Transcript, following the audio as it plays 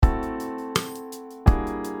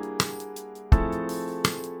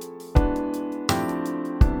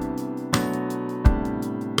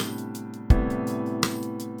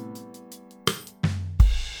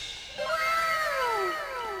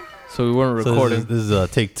so we weren't So recording. this is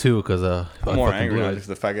take 2 because I'm more angry now just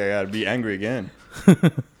the fact that I gotta be angry again.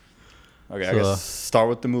 Okay, I guess start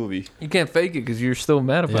with the movie. You can't fake it because you're still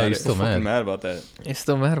mad about Yeah, it. you're still Fucking mad. mad about that. You're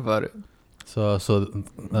still mad about it. So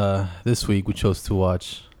this week we chose to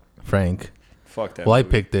watch Frank. Fuck that. Well, I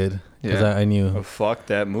movie. picked it because Yeah. I knew Oh, fuck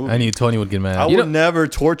that movie. I knew Tony would get mad. I You would know- never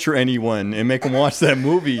torture anyone and make them watch that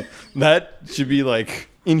movie. That should be like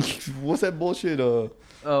what's that bullshit? Ridiculous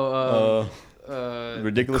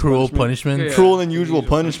Cruel punishment. punishment. Yeah. Cruel and unusual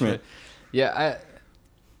punishment. Yeah,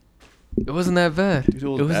 it wasn't that bad. Dude, it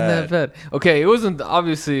was wasn't that bad. Okay, it wasn't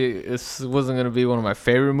obviously it wasn't gonna be one of my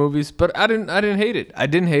favorite movies, but I didn't hate it. I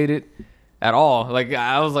didn't hate it at all. Like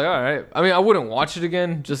I was like, all right. I mean, I wouldn't watch it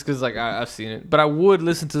again just because like I've seen it, but I would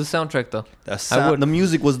listen to the soundtrack though. The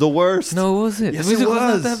music was the worst. No, it wasn't. Yes, the music it was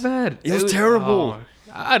was. not that bad. It was terrible.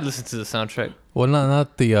 I'd listen to the soundtrack. Well,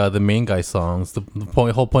 not the main guy songs. The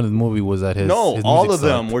whole point of the movie was that his No, his all music of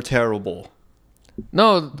them sucked. were terrible.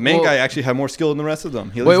 No, The main guy actually had more skill than the rest of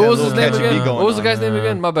them. He at Wait, least what had was a his little name catchy again? beat going What was the on. guy's name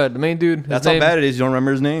again? My bad. The main dude. That's his how name, bad it is. You don't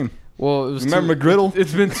remember his name. Well, it was Remember McGriddle?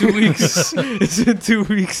 It's been 2 weeks. It's been 2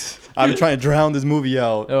 weeks. I've been trying to drown this movie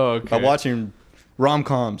out Oh, by okay. watching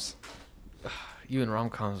rom-coms. You and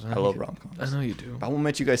rom-coms, man. I love rom-coms. I know you do. I won't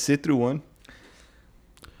let you guys sit through one.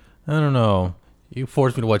 I don't know. You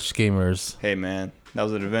forced me to watch Gamers. Hey, man, that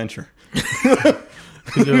was an adventure.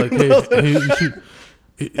 'Cause you're like, hey, you should.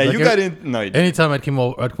 Hey, like, you got in. No, you didn't. Anytime I'd come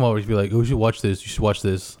over, you'd be like, "Oh, you should watch this. You should watch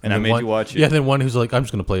this." And I then made you watch it. Yeah, then one who's like, "I'm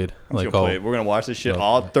just gonna play it." I'm Like, just gonna oh, play it. We're gonna watch this shit, No.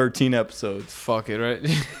 all 13 episodes. Fuck it, right?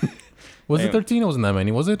 was it Anyway. 13? It wasn't that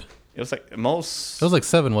many, was it? It was like most. It was like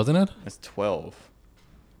 7, wasn't it? It's 12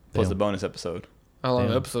 plus Damn. the bonus episode, How long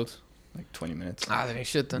Damn. the episodes? like 20 minutes. Ah, that ain't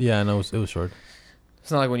shit then. Yeah, no, it was short.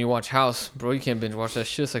 It's not like when you watch House, bro. You can't binge watch that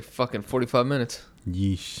shit. It's like fucking 45 minutes.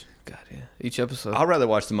 Yeesh. God, yeah. Each episode. I'd rather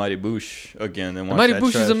watch the Mighty Boosh again than The watch Mighty that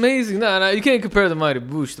Boosh trash. is amazing. Nah, you can't compare the Mighty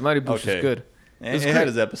Boosh. The Mighty Boosh Okay. is good. It, It's it had great.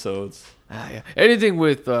 his episodes. Ah, yeah. Anything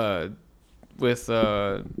with what's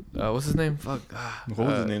his name? Fuck. What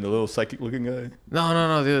was his name? The little psychic-looking guy.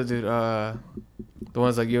 No, the other dude. The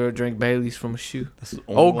one's like, you ever drank Bailey's from a shoe? That's the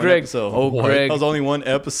Oh, only one Greg. episode. Oh, What? Greg. That was only one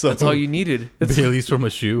episode. That's all you needed. Bailey's from a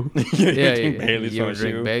shoe. Yeah, Bailey's you from ever a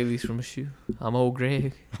drink shoe. Bailey's from a shoe? I'm old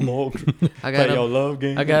Greg. I'm old. I Play got your a, love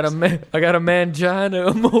game. I got a mangina.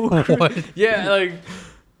 I'm old Greg. What? Yeah, like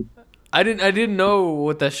I didn't know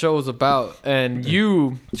what that show was about, and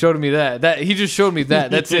you showed me that. That he just showed me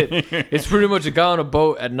that. That's it. It's pretty much a guy on a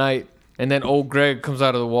boat at night, and then old Greg comes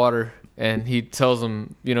out of the water, and he tells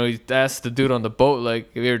him, he asks the dude on the boat,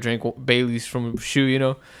 like, have you ever drank Bailey's from a shoe?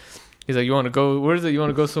 He's like, you want to go? Where is it? You want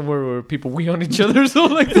to go somewhere where people wee on each other or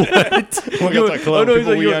something like that? Wanna go to a club, he's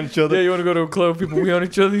people like, wee on each other? Yeah, you want to go to a club, people wee on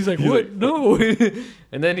each other? He's like, He's what? like- No.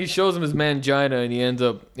 And then he shows him his mangina, and he ends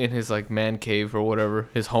up in his like man cave or whatever,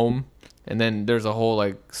 his home. And then there's a whole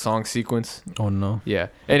like song sequence. Oh no. Yeah.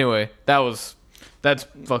 Anyway, that's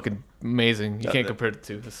fucking amazing. You That- can't that- compare the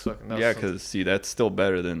two. That's fucking. That was Yeah, so- because see, that's still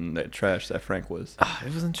better than that trash that Frank was.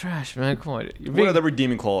 it wasn't trash, man. Come on. What are the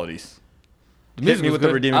redeeming qualities? The Hit me was with the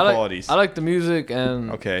good. redeeming I like, qualities. I like the music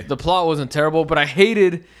and Okay. the plot wasn't terrible, but I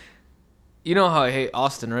hated. You know how I hate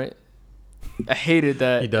Austin, right? I hated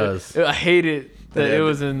that. He does. I hated that Yeah, it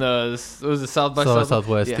was in the South by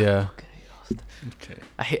Southwest, yeah. Okay.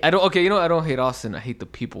 I don't. Okay, I don't hate Austin. I hate the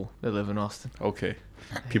people that live in Austin. Okay.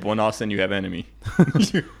 People in Austin, you have enemy.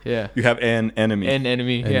 Yeah. You have an enemy. And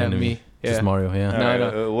enemy. An yeah, enemy. me. Yeah. Just Mario, yeah. All No,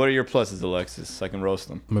 right, no. what are your pluses, Alexis? So I can roast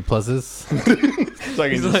them. My pluses. So I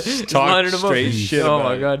can He's like- just he's talk lining 'em up. straight shit Oh about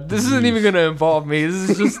my it. god, this isn't even gonna involve me.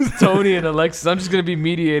 This is just Tony and Alexis. I'm just gonna be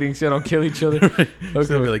mediating so I don't kill each other. So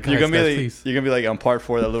Okay. we're like, You're gonna be guys, like, please. you're gonna be like on part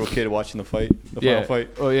 4, that little kid watching the fight, the Yeah. final fight.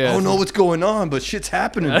 Oh yeah. Oh no, what's going on? But shit's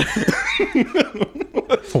happening.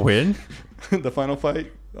 When? The final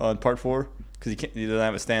fight on part 4, because he doesn't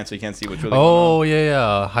have a stance, so you can't see what's really Oh going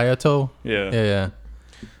yeah. Hayato. on. Yeah. Yeah.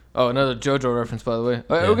 Oh, another JoJo reference, by the way.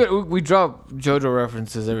 Yeah. We drop JoJo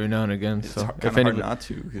references every now and again. It's So kind if of hard anybody, not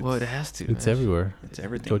to. well, it has to. It's man. everywhere. It's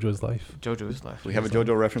everything. JoJo's life. JoJo is life. We have a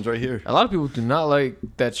JoJo reference right here. A lot of people do not like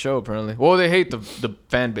that show. Apparently, well, they hate the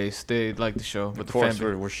fan base. They like the show, but Of the fan course,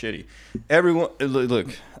 base. we're shitty. Everyone, look,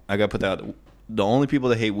 I gotta put that out. The only people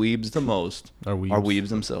that hate weebs the most Are we? are weebs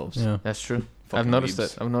themselves. Yeah. That's true. Fucking I've noticed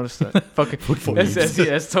weebs. that. I've noticed that. Fucking. weebs.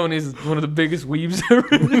 That's Tony's one of the biggest weebs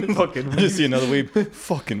ever. Fucking I just see weebs. another weeb.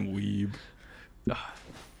 Fucking weeb. Oh,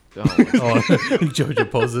 Oh, JoJo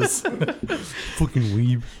poses. Fucking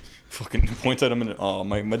weeb. Fucking points at him and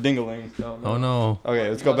my dingaling. Oh no. Okay,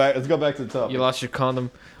 let's go back. Let's go back to the top. You lost your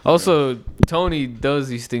condom. Also, Tony does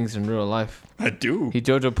these things in real life. I do. He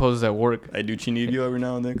JoJo poses at work I do chinibyo every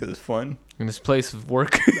now and then because it's fun. in his place of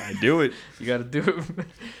work. I do it. You gotta do it.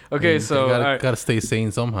 Okay, so gotta, all right. gotta stay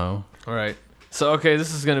sane somehow. All right. So okay,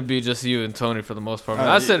 this is gonna be just you and Tony for the most part.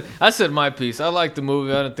 Yeah. I said my piece. I liked the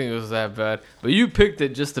movie. I didn't think it was that bad. But you picked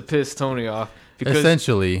it just to piss Tony off because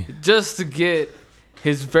Essentially. just to get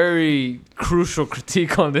his very crucial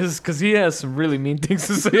critique on this because he has some really mean things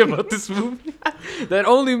to say about this movie that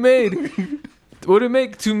only made would it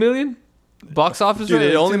make 2 million box office? Dude, right?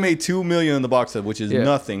 it only made 2 million in the box set, which is Yeah.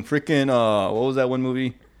 nothing. Freaking what was that one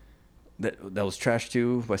movie that was trash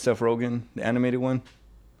too by Seth Rogen, the animated one?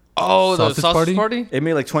 Oh, the Sausage sausage Party? party? It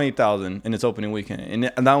made like 20,000 in its opening weekend,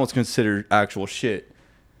 and that one's considered actual shit.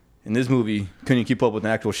 And this movie couldn't keep up with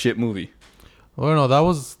an actual shit movie. Well, no, that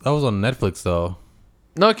was on Netflix though.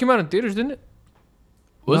 No, it came out in theaters, didn't it?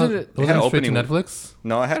 Wasn't it? Wasn't had it straight to opening- Netflix?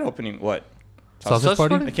 No, I had opening what? Sausage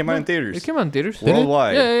Party? It came out in theaters. It came out in theaters. Did it?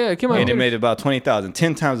 Worldwide. Yeah, it came out in And it theaters. made about 20,000,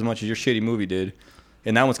 10 times as much as your shitty movie did.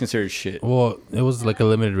 And that one's considered shit. Well, it was like a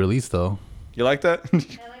limited release though. You like that? I like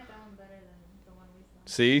that one better than the one we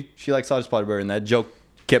saw. See? She likes Sausage Party better, and that joke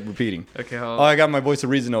kept repeating. Okay, Oh, I got my voice of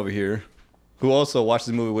reason over here, who also watched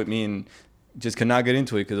the movie with me and just could not get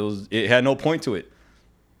into it because it had no point to it.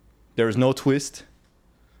 There was no twist.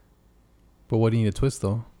 But what do you need a twist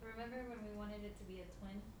though? Remember when we wanted it to be a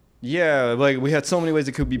twin? Yeah, like we had so many ways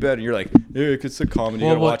it could be better. You're like, yeah, it's a comedy. You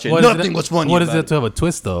gotta watch it. what is Nothing was funny. What is about it to have a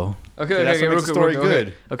twist though? Okay, that's okay, what real makes the quick, story real quick,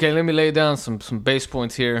 good. Okay, let me lay down some base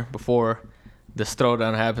points here before this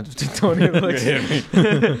throwdown happens between Tony and Alexis.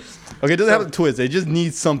 Okay, it doesn't have a twist. It just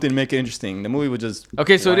needs something to make it interesting. The movie was just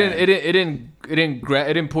Okay, so bland. it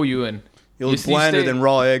didn't pull you in. It was you blander stayed- than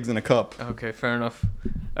raw eggs in a cup. Okay, fair enough.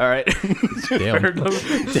 All right. Damn. Fair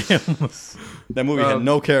enough. Damn. That movie had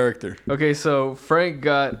no character. Okay, so Frank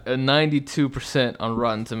got a 92% on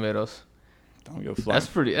Rotten Tomatoes. Don't give a fuck. That's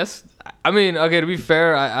pretty. I mean, okay. To be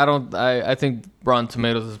fair, I think Rotten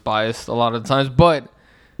Tomatoes is biased a lot of the times, but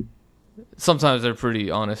sometimes they're pretty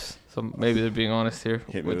honest. So maybe they're being honest here.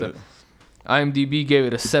 Hit me With with the it. IMDb gave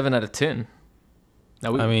it a 7 out of 10.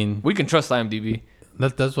 Now I mean, we can trust IMDb.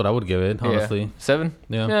 that's what I would give it, honestly. Yeah. 7?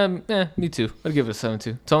 Yeah. Yeah, me too. I'd give it a 7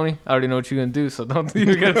 too. Tony, I already know what you're gonna do, so don't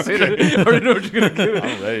you gotta say that. I already know what you're gonna give it.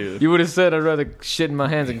 I'm ready. You would have said I'd rather shit in my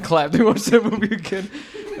hands and clap than watch that movie again.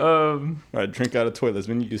 All right, drink out of toilets.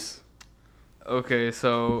 When you use. Okay,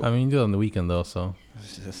 so I mean, you do it on the weekend though, so.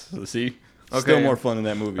 See? Okay. Still more fun in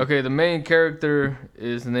that movie. okay, the main character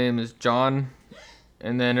his name is John,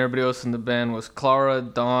 and then everybody else in the band was Clara,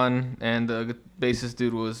 Don, and the bassist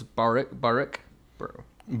dude was Barik. Bro,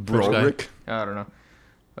 Broderick. I don't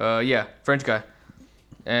know. Yeah, French guy.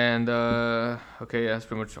 And okay, yeah, that's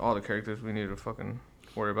pretty much all the characters we need to fucking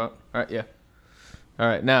worry about. All right, yeah. All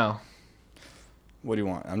right, now What do you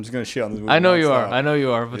want? I'm just gonna shit on this movie. I know you are. nonstop. I know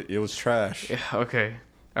you are. But It was trash. yeah, okay.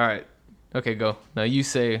 All right. Okay, go. Now you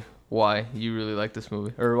say why you really like this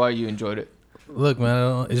movie or why you enjoyed it. Look, man, I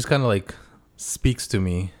don't know, it just kind of like speaks to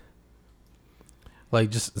me. Like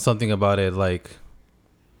just something about it, like.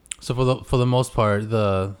 So for the most part,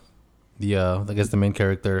 the I guess the main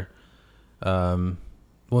character,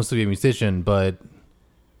 wants to be a musician, but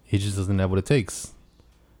he just doesn't have what it takes.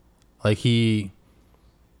 Like he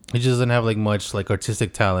just doesn't have like much like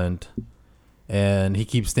artistic talent, and he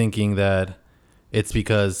keeps thinking that it's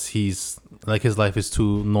because he's like his life is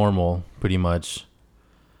too normal, pretty much.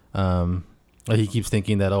 Like he keeps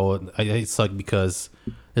thinking that I suck because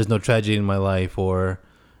there's no tragedy in my life, or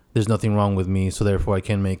there's nothing wrong with me, so therefore I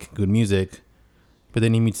can make good music. But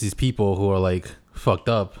then he meets these people who are like fucked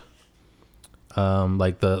up.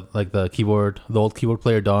 Like the old keyboard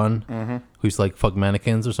player Don, who used to like fuck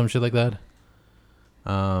mannequins or some shit like that.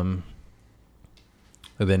 And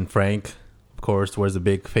then Frank, of course, wears a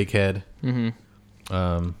big fake head.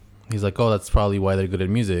 Mm-hmm. He's like, oh, that's probably why they're good at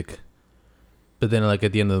music. But then, like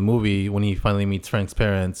at the end of the movie, when he finally meets Frank's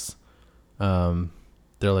parents,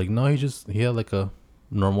 they're like, no, he had like a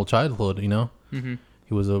normal childhood, you know. Mm-hmm.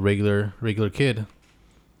 He was a regular kid.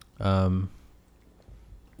 And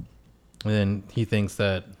then he thinks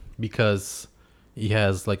that because he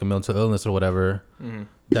has like a mental illness or whatever, Mm-hmm.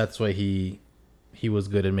 that's why he was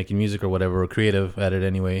good at making music or whatever, or creative at it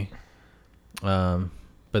anyway.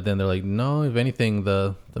 But then they're like, no, if anything,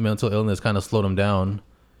 the mental illness kind of slowed him down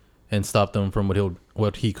and stopped him from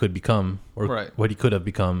what he could become, or Right. what he could have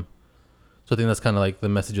become. So I think that's kind of like the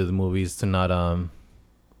message of the movie, is to not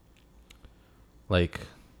like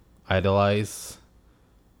idolize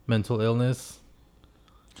mental illness.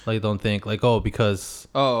 Like, don't think like, oh, because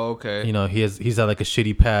Oh, okay. you know he's had like a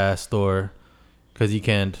shitty past, or because he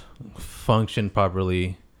can't function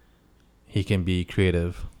properly, he can be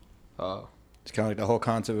creative. Oh. It's kind of like the whole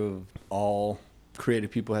concept of all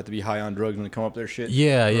creative people have to be high on drugs when they come up with their shit.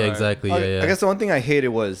 Yeah, yeah, Right. exactly. I Yeah. guess the one thing I hated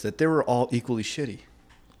was that they were all equally shitty.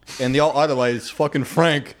 And they all idolized fucking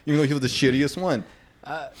Frank, even though he was the shittiest one.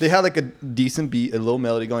 They had like a decent beat, a little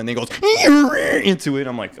melody going, and then he goes into it.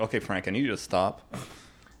 I'm like, okay, Frank, I need you to stop.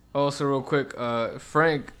 Also, real quick,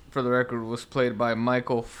 Frank, for the record, was played by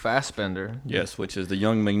Michael Fassbender. Yes, which is the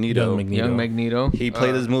young Magneto. Young Magneto. Young Magneto. He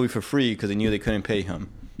played this movie for free because they knew they couldn't pay him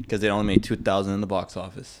because they only made $2,000 in the box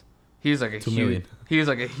office. He's like a $2 huge. million. He's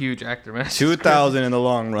like a huge actor, man. $2,000 in the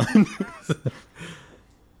long run.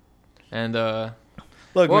 And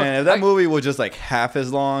Look, Well, man, if that movie was just like half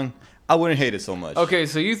as long, I wouldn't hate it so much. okay,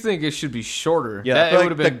 so you think it should be shorter? Yeah, I that feel it like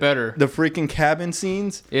would have been the- better. The freaking cabin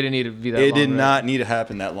scenes, It didn't need to be that. it long, did right? not need to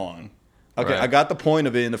happen that long. Okay, Right. I got the point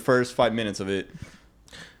of it in the first 5 minutes of it.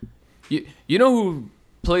 You know who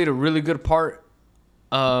played a really good part?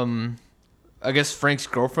 I guess Frank's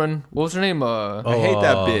girlfriend. What was her name? I hate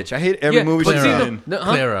that bitch. I hate every yeah, movie but she's see, in. no,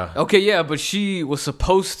 Clara. Okay, yeah, but she was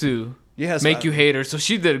supposed to Yes, make you hate her, so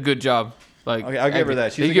she did a good job. Like, Okay, I'll give her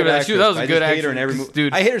that. She's you a give good her actress. that was I a good just hate actress, her in every movie.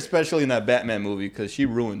 dude. I hate her especially in that Batman movie because she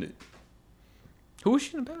ruined it. Who was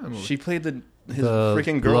she in the Batman movie? She played his The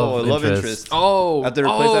freaking girl, love interest. Oh, After they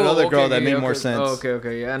replaced that other girl, okay, that made okay. more sense. Oh,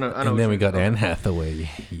 okay, yeah, I know. And then what we you're got talking Anne about. Hathaway.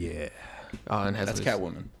 Yeah. Oh, Anne That's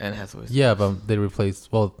Hathaway's. Catwoman. Anne Hathaway's. Yeah, but they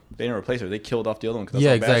replaced. Well, They didn't replace her. They killed off the other one. 'Cause that's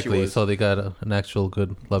yeah, how bad she exactly. was. So they got an actual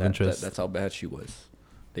good love interest. That's how bad she was.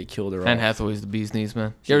 They killed her Anne off. Hathaway's the bee's knees,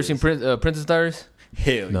 man. She You ever is. seen Princess Diaries?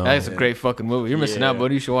 Hell No. That's yeah. a great fucking movie. You're missing out, Yeah.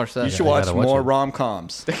 buddy. You should watch that. You should I watch gotta watch more it.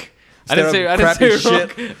 rom-coms. I didn't say crappy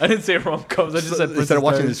shit. I didn't say rom-coms. I just said Princess Instead of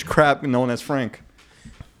watching Diaries. this crap known as Frank.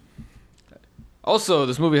 Also,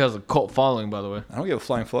 this movie has a cult following, by the way. I don't give a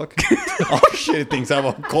flying fuck. All shitty things have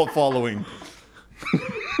a cult following.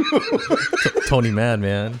 Tony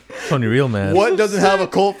man. Tony Real Man. What doesn't have a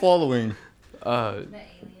cult following? The alien movie.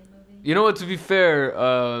 You know what? To be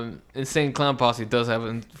fair, Insane Clown Posse does have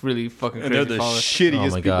a really fucking And they're crazy the following. shittiest Oh my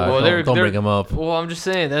people. god! Well, don't bring him up. Well, I'm just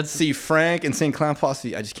saying that's See, Frank and St. Clown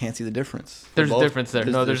Posse, I just can't see the difference. There's They're a both difference there.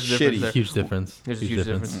 just- No, they're there's a difference shitty. there. Huge difference. There's a huge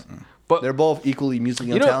difference. They're But both equally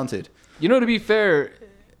musically You know- untalented. you know, to be fair,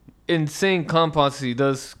 Insane Clown Posse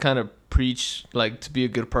does kind of preach like to be a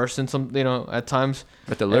good person. Some at times.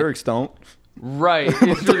 But the lyrics don't. Right,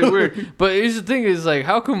 it's really weird. But here's the thing: is like,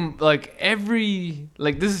 how come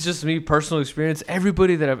this is just me personal experience.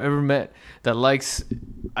 Everybody that I've ever met that likes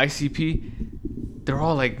ICP, they're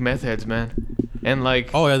all like meth heads, man, and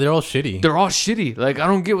like Oh yeah, they're all shitty. they're all shitty. Like I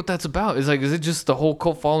don't get what that's about. It's like, is it just the whole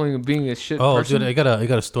cult following of being a shit Oh, person? dude, I got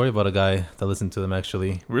a story about a guy that listened to them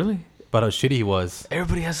actually. Really? About how shitty he was,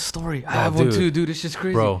 Everybody has a story. I Oh, have one dude. too, dude. It's just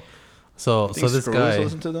crazy, bro. So Think this Screwers guy,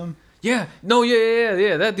 listen to them? Yeah. No.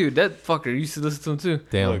 Yeah. That dude. That fucker used to listen to him too.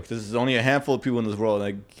 damn. Look, this is only a handful of people in this world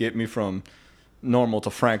that get me from normal to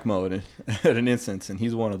Frank mode at an instance, and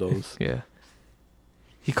he's one of those. Yeah.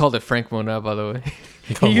 He called it Frank mode now, by the way.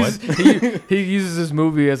 He called what? He uses this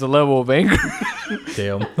movie as a level of anger.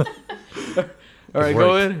 Damn. All right, It go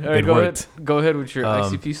worked. ahead. All right, It go worked. ahead. Go ahead with your Um,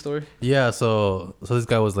 ICP story. Yeah. So this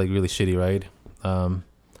guy was like really shitty, right?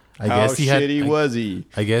 I How guess he had. shitty was he?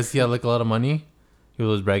 I guess he had like a lot of money. He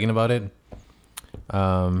was bragging about it.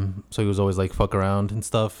 So he was always like fuck around and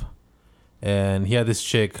stuff. And he had this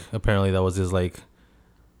chick apparently that was his like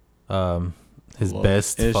his Love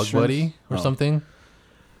best fuck interest? buddy or Oh. something.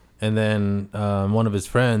 And then one of his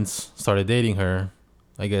friends started dating her.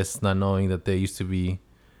 I guess not knowing that they used to be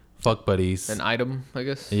fuck buddies. An item, I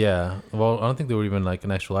guess. Yeah. Well, I don't think they were even like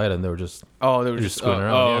an actual item. They were just Oh, they were You're just screwing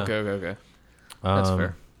around, Oh, yeah. okay. That's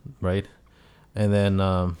fair. Right. And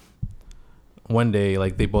then one day,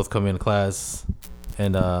 like they both come in class,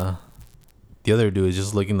 and the other dude is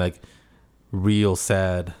just looking like real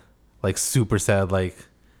sad, like super sad, like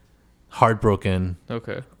heartbroken,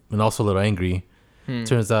 Okay. and also a little angry.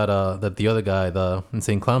 Turns out that the other guy, the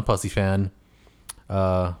Insane Clown Posse fan,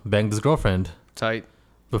 banged his girlfriend Tight.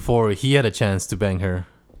 before he had a chance to bang her.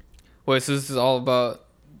 Wait, so this is all about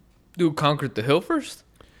who conquered the hill first?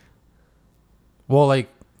 Well, like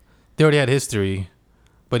they already had history,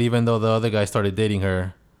 but even though the other guy started dating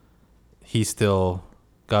her, he still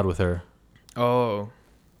got with her. Oh.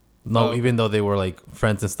 No, Oh. even though they were like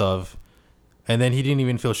friends and stuff. And then he didn't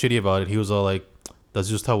even feel shitty about it. He was all like, "That's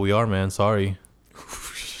just how we are, man. Sorry."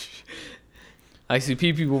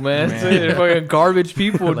 ICP people, man. Man. They're fucking garbage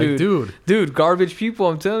people, Like, dude. dude, Dude, garbage people,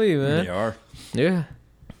 I'm telling you, man. They are. Yeah.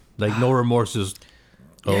 like no remorse. Just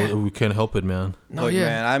Yeah. we can't help it, man. No, Look, yeah.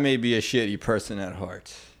 man, I may be a shitty person at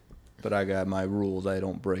heart, but I got my rules I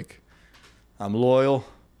don't break. I'm loyal.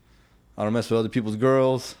 I don't mess with other people's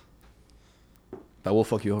girls. But I will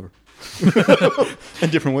fuck you over. In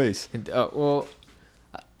different ways. Well,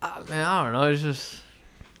 man, I don't know. It's just.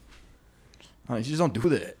 You just don't do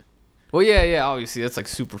that. Well, yeah. Obviously, that's like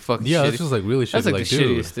super fucking. Yeah, shitty. it's just like really shitty. That's like the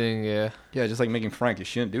dude. shittiest thing. Yeah. Yeah, just like making Frank. You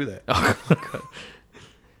shouldn't do that. Oh my god.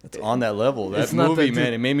 It's on that level. That It's not movie, that man,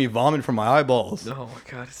 deep. it made me vomit from my eyeballs. Oh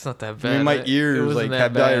my god, it's not that I bad. mean, my man. It ears wasn't like that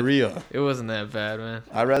have bad. diarrhea. It wasn't that bad, man.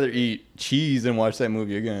 I'd rather eat cheese than watch that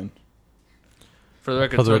movie again. For the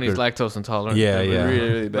record, For the Tony's lactose intolerant. Yeah, Like, yeah. Really,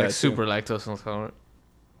 really bad. Like too. super lactose intolerant.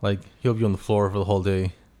 Like he'll be on the floor for the whole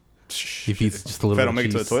day. He eats just a little. If I don't bit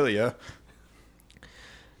make of it to the cheese. toilet, yeah.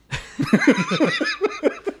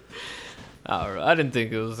 I don't know. I didn't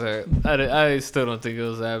think it was that. I still don't think it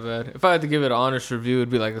was that bad. If I had to give it an honest review, it'd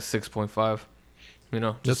be like a 6.5. You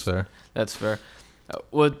know, That's fair. that's fair.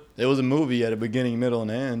 What? It was a movie at a beginning, middle, and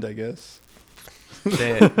end, I guess.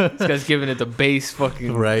 Damn, this guy's giving it the base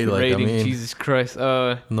fucking Right, like, I rating. mean- Jesus Christ.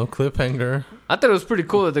 No cliffhanger. I thought it was pretty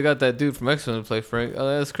cool that they got that dude from X-Men to play Frank.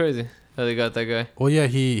 Oh, that's crazy. How they got that guy. Well, yeah,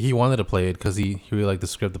 he wanted to play it because he really liked the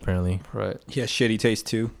script apparently. Right. He has shitty taste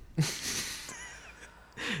too.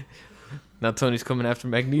 Now Tony's coming after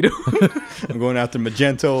Magneto. I'm going after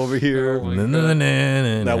Magento over here. Oh my Na, na, na,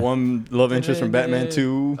 na, na. That one love interest from Batman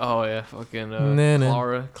 2. Oh yeah, fucking Nah,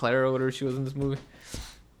 nah. Clara, whatever she was in this movie.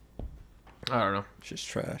 I don't know. Just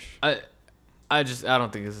trash. I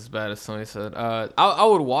don't think it's as bad as Tony said. I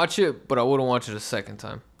would watch it, but I wouldn't watch it a second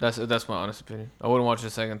time. That's my honest opinion. I wouldn't watch it a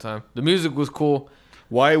second time. The music was cool.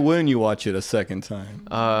 Why wouldn't you watch it a second time?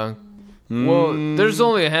 Well, there's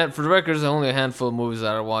only for the record, there's only a handful of movies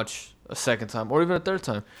that I watch a second time or even a third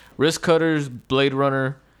time. Risk Cutters, Blade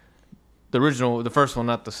Runner, the original, the first one,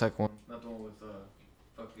 not the second one. Not the one with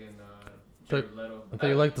fucking Jared Leto. I thought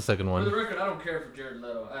you liked the second For the one. record, I don't care for Jared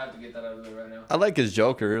Leto. I have to get that out of there right now. I like his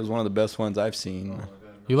Joker. It was one of the best ones I've seen. Oh my god.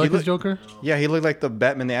 You like He this Joker? Yeah, he looked like the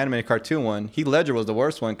Batman the animated cartoon one. Heath Ledger was the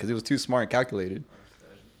worst one because he was too smart and calculated.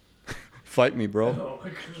 Fight me, bro. Oh my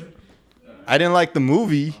god. I didn't like the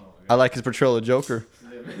movie. I like his portrayal of Joker.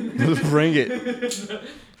 Bring it.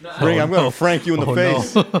 Bring it. I'm going to Frank you in the Oh,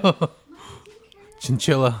 face. no.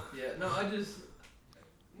 Chinchilla. Yeah, no, I just.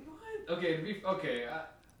 What? Okay,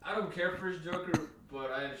 I don't care for his Joker,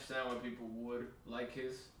 but I understand why people would like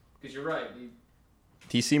his. Because you're right.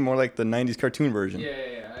 He seemed more like the 90s cartoon version.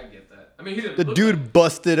 Yeah, I get that. I mean, he didn't The look dude like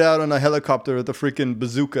busted out on a helicopter with a freaking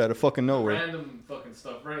bazooka out of fucking nowhere. random fucking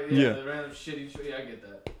stuff, right? Yeah. The random shitty shit. Yeah, I get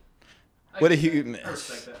that. What get did he- that.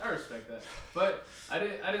 I respect that. But I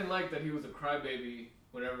didn't like that he was a crybaby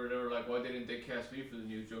whenever they were like, why didn't they cast me for the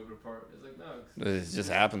new Joker part? It's like, no. It just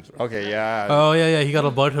happens. Okay, yeah. Oh yeah, he got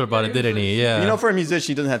a butthurt about it, didn't he? Yeah. You know, for a musician,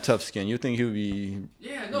 he doesn't have tough skin. You'd think he would be.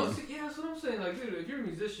 Yeah, no, see, that's what I'm saying. Like, dude, if you're a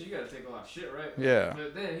musician, you gotta take a lot of shit, right? Yeah.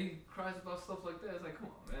 But then he cries about stuff like that. It's like, come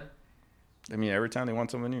on, man. I mean, every time they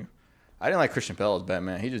want someone new. I didn't like Christian Bale as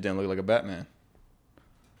Batman. He just didn't look like a Batman.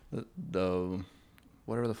 The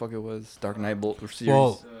whatever the fuck it was, Dark Knight series.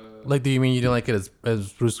 Well, like, do you mean you didn't like it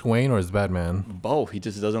as Bruce Wayne or as Batman? Both. He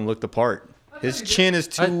just doesn't look the part. His chin is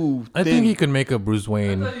too I thin. think he could make a Bruce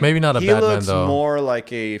Wayne. Maybe not a He Batman looks though. more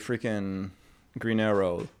like a freaking Green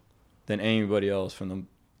Arrow than anybody else from the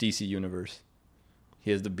DC universe.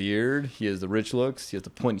 He has the beard. He has the rich looks. He has the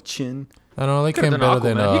pointy chin. I don't know. I like Could've him done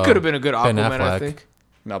better than Aquaman. He could have been a good Ben Aquaman, I Affleck. think.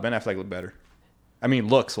 No, Ben Affleck looked better. I mean,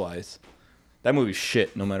 looks wise. That movie's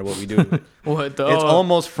shit. No matter what we do, with it. What the? It's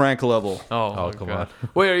almost Frank level. Oh, Oh, my come God.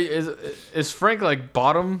 Wait, is Frank like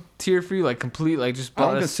bottom tier for you? Like complete, like just I don't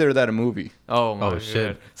bottom? consider that a movie. Oh my Oh, God.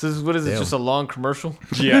 shit. So what is it? Damn. Just a long commercial?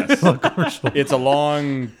 Yes, it's a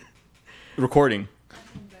long recording.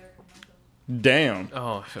 Damn,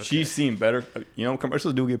 Oh, okay. she's seen better. You know,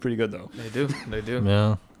 commercials do get pretty good though. They do. They do.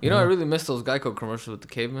 Yeah. You know, I really miss those Geico commercials with the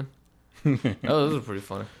cavemen. Oh, those are pretty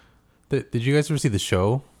funny. Did you guys ever see the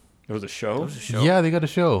show? It was a show. That was a show. Yeah, they got a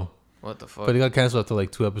show, What the fuck? but it got canceled after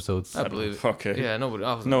like 2 episodes. I believe it. Okay. Yeah, nobody.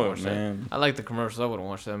 I was No, watch man. That. I like the commercials. I wouldn't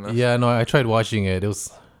watch that, man. Yeah, no, I tried watching it.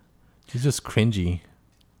 It's just cringy.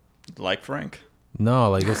 Like Frank. No,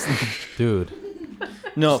 like this, dude.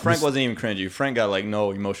 No, Frank wasn't even cringy. Frank got like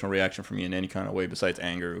no emotional reaction from me in any kind of way besides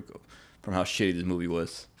anger from how shitty this movie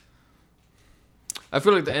was. I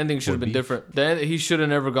feel like the ending should have been beef. different. He should have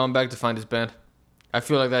never gone back to find his band. I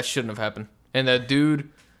feel like that shouldn't have happened. And that dude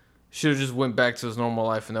should have just went back to his normal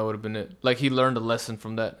life, and that would have been it. Like he learned a lesson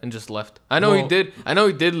from that and just left. I know he Well- did. I know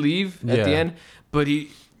he did leave at the Yeah. end, but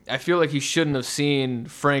I feel like he shouldn't have seen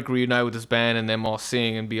Frank reunite with his band and them all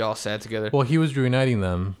sing and be all sad together. Well, he was reuniting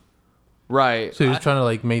them, Right. so he was trying to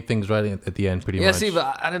like make things right at the end, pretty Yeah, much. see,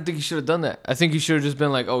 but I didn't think he should have done that. I think he should have just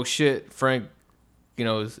been like, "Oh shit, Frank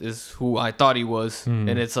is who I thought he was, and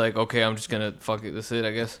it's like, okay, I'm just gonna fuck it. That's it,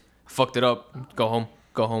 I guess. Fucked it up. Go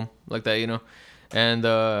home, like that, And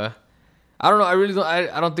I don't know. I really don't.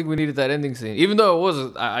 I don't think we needed that ending scene, even though it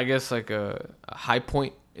was, I guess, like a high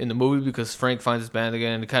point in the movie because Frank finds his band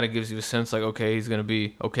again, and it kind of gives you a sense like, okay, he's gonna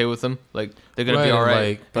be okay with them, like they're gonna be all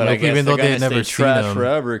right. But like even though they never seen trash him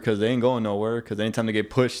forever because they ain't going nowhere. Because anytime they get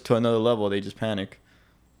pushed to another level, they just panic.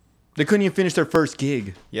 They couldn't even finish their first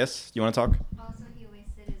gig. Yes, you want to talk? Also, he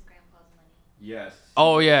wasted his grandpa's money. Yes.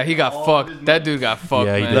 Oh yeah, he got fucked. That dude got fucked.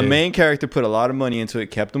 Yeah, he man. The did. main character put a lot of money into it,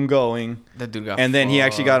 kept him going, That dude got. and then he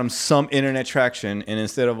actually fucked. got him some internet traction. And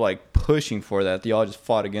instead of like pushing for that, they all just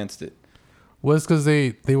fought against it. was because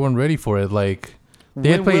they weren't ready for it. Like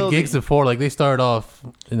they had When will played gigs they- before. Like they started off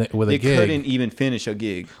with a They gig. couldn't even finish a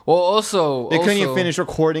gig. Well, also They couldn't even finish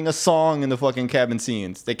recording a song in the fucking cabin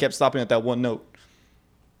scenes. They kept stopping at that one note.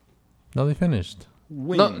 No, they finished.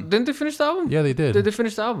 When? No, didn't they finish the album? Yeah, they did. Did they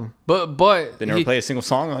finish the album? But They never play a single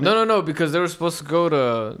song on it. No, because they were supposed to go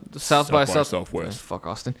to South by Southwest. Fuck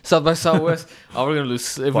Austin. South by Southwest. Oh, we're gonna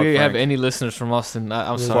lose. If Fuck we have Frank. any listeners from Austin,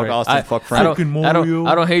 I'm Fuck sorry. Austin, fuck I Frank. don't, Fucking I don't, Mario.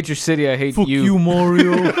 I don't hate your city. I hate Fuck you,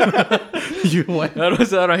 Mario. You what? I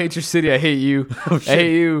don't hate your city. I hate you. Oh, I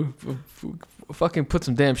hate you. Fucking put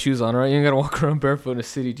some damn shoes on, all right? You ain't gotta walk around barefoot in the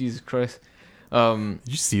city. Jesus Christ. Did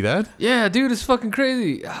you see that? Yeah, dude, it's fucking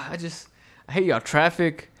crazy. I hate y'all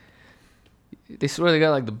traffic. They swear they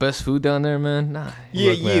got like the best food down there, man. Nah.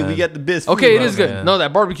 Yeah, Look, we man. got the best. Okay, it food. is good. man. No,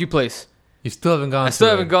 that barbecue place. You still haven't gone. I still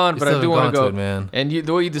to haven't it. gone, You but still I do haven't want to gone go, it, man. And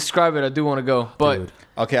the way you describe it, I do want to go. But Dude.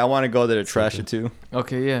 Okay, I want to go there to trash it too.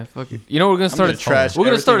 okay, yeah, fuck it. You know we're gonna start. gonna trash We're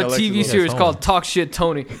gonna start a everything TV Alexis series does. called Talk Shit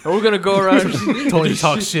Tony, and we're gonna go around. Tony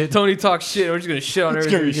talks shit. Tony talks shit. And we're just gonna shit on It's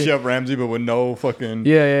gonna everything. be Chef Ramsay, but with no fucking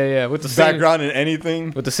Yeah. With the same background in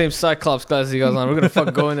anything. with the same Cyclops glasses he got on. We're gonna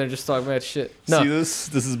fuck go in there and just talk mad shit. No, See this?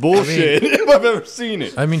 This is bullshit. if I've ever seen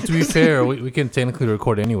it. I mean, to be fair, we can technically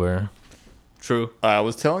record anywhere. true. I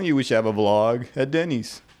was telling you we should have a vlog at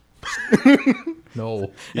Denny's.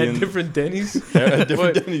 No. At In- different Denny's. at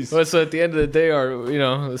different What- Denny's. what, so at the end of the day,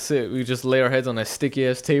 that's it. We just lay our heads on that sticky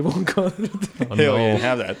ass table and call it a day. Oh, Hell no. yeah,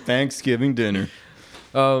 have that Thanksgiving dinner.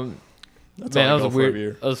 Man, That's that all I was go a for every weird.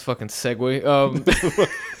 year. That was a fucking segue.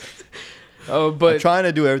 I'm But trying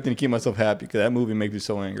to do everything to keep myself happy because that movie makes me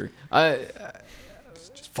so angry.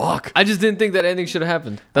 Just fuck. I just didn't think that ending should have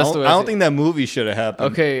happened. That's I the way don't see think that movie should have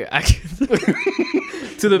happened. it. Okay,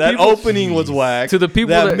 to the That people, opening was whack. To the people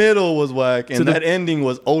that, that- middle was whack, to and the- that ending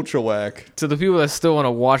was ultra whack. to the people that still want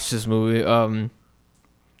to watch this movie. I'll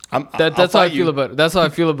That's how I fight feel you. about it. That's how I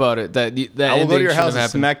feel about it. That I will go to your ending house shouldn't and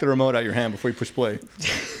have smack the remote out your hand before you push play.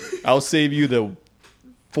 I'll save you the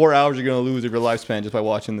 4 hours you're gonna lose of your lifespan just by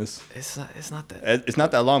watching this. It's not that. It's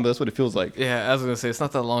not that long, but that's what it feels like. Yeah, I was gonna say it's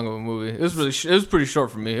not that long of a movie. It was it was pretty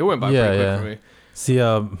short for me. It went by Yeah, pretty quick yeah. for me. See,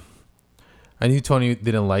 I knew Tony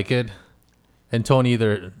didn't like it, and Tony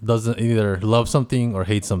either love something or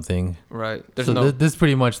hate something. Right. There's So no. this is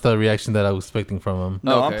pretty much the reaction that I was expecting from him.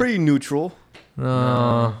 No, Okay. I'm pretty neutral.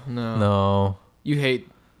 No, no. no. You hate.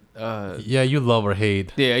 Yeah, you love or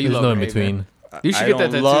hate. Yeah, you There's love no or in hate, between. man. You should I get that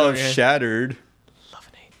don't tattoo love on your hand. Shattered. Love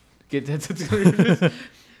and hate. Get that tattoo.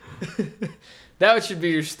 That should be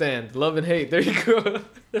your stand. Love and hate. There you go.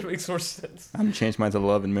 That makes more sense. I'm gonna change mine to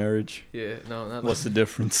love and marriage. Yeah. No. Not. What's the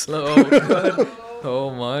difference? Oh god. Oh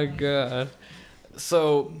my god.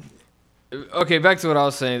 So, okay, back to what I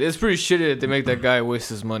was saying. It's pretty shitty that they make that guy waste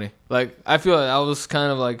his money. Like, I feel like I was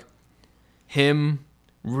kind of like him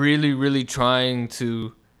really, really trying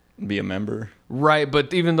to Be a member. right,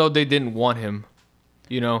 but even though they didn't want him,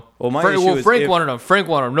 Well, my Frank, issue is Frank if- wanted him. Frank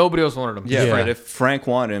wanted him. Nobody else wanted him. Yeah, Yeah. right. If Frank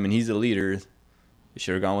wanted him and he's the leader, you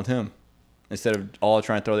should have gone with him instead of all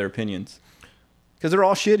trying to throw their opinions. Because they're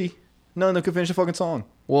all shitty. None of them could finish a fucking song.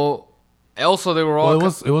 Well, also they were all.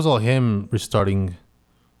 Well, it was all him restarting.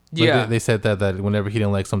 Like, yeah. they said that whenever he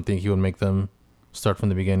didn't like something, he would make them start from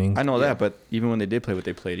the beginning. I know that, but even when they did play what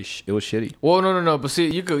they played, it was shitty. Well, no. But see,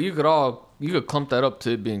 you could clump that up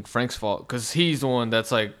to it being Frank's fault because he's the one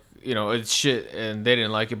that's like, it's shit and they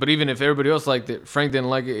didn't like it. But even if everybody else liked it, Frank didn't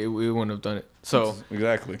like it, we wouldn't have done it. So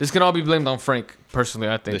Exactly. this can all be blamed on Frank, personally,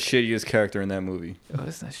 I The think. shittiest character in that movie. Oh,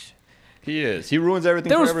 it's not shit. He is. He ruins everything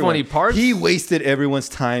There for was everyone. funny parts. He wasted everyone's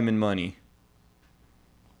time and money.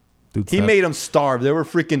 Dude's He not- made them starve. They were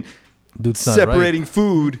freaking dude's not separating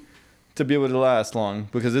food to be able to last long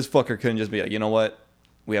because this fucker couldn't just be like, you know what?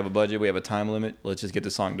 We have a budget. We have a time limit. Let's just get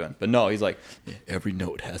the song done. But no, he's like, "Yeah, every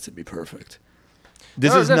note has to be perfect.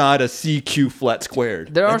 This is not a CQ flat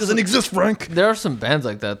squared. There That are doesn't some- exist, Frank. There are some bands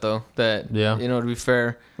like that, though, that, Yeah. to be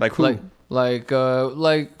fair. Like who? Like Like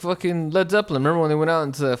fucking Led Zeppelin. Remember when they went out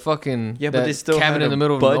into that fucking Yeah, that but they still cabin had in the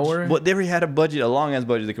middle of nowhere? Well, they already had a budget, a long ass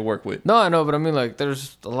budget they could work with. No, I know, but I mean, like,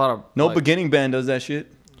 there's a lot of No like, beginning band does that shit.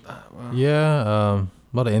 Yeah, a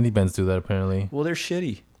lot of indie bands do that apparently. Well, they're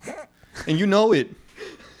shitty, and you know it.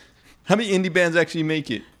 How many indie bands actually make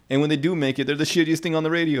it? And when they do make it, they're the shittiest thing on the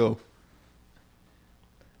radio.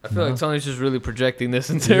 I feel like Tony's just really projecting this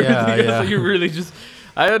into Yeah, everything. yeah. Like you're really just.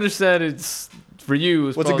 I understand it's for you.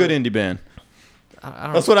 It's What's a probably- good indie band? I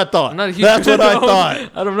don't, That's what I thought. I'm not a huge That's fan what I of-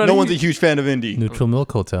 thought. I don't know. No one's a huge fan of indie. Neutral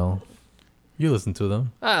Milk Hotel. You listen to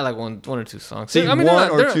them. I like one or two songs. See, I mean, one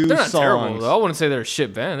they're or not, two they're not terrible. songs. Though. I wouldn't say they're a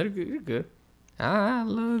shit band. They're good. You're good. I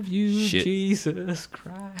love you, Shit. Jesus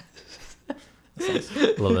Christ.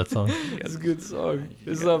 Love that song. It's a good song.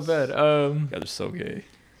 It's not bad. You guys are so gay.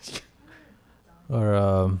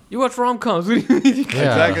 Or You watch rom-coms. What do you mean? yeah.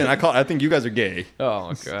 Exactly. And I think you guys are gay. Oh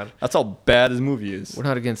my god. That's how bad this movie is. We're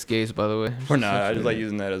not against gays, by the way. We're not. I just like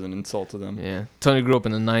using that as an insult to them. Yeah. Tony grew up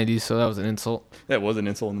in the '90s, so that was an insult. That was an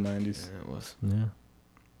insult in the 90s. Yeah, it was. Yeah.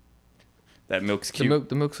 That milk's The cute.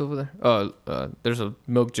 the milk's over there. Oh, there's a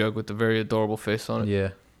milk jug with a very adorable face on it. Yeah.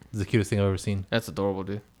 It's the cutest thing I've ever seen. That's adorable,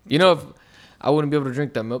 dude. You know, if I wouldn't be able to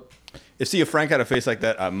drink that milk, If see if Frank had a face like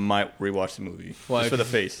that, I might rewatch the movie. Why? Just for the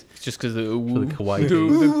face. it's just because the For woo, the kawaii the face.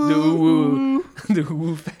 woo, the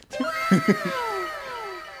woo factor.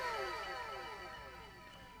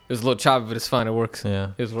 It was a little choppy, but it's fine. It works.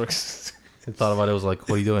 Yeah. It works. I thought about it. Was like,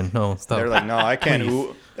 what are you doing? No, stop. They're like, no, I can't.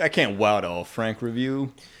 Please. I can't wow the all Frank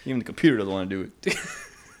review. Even the computer doesn't want to do it.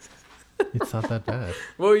 It's not that bad.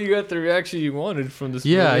 Well, you got the reaction you wanted from this.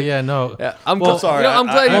 Yeah, movie. yeah, no. Yeah, I'm Well, sorry. I'm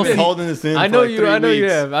glad I've you been did. holding this in. I for know like you. 3 I know you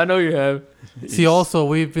weeks. have. I know you have. See, also,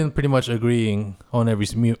 we've been pretty much agreeing on every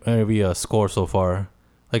score so far.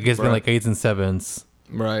 Like, it's been Right. like 8s and 7s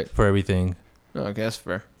Right. for everything. No, I guess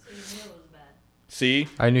fair. So you knew it was bad. See?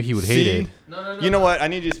 I knew he would hate See? it. No. You know what? I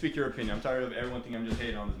need you to speak your opinion. I'm tired of everyone thinking I'm just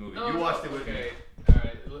hating on this movie. You watched it with me. All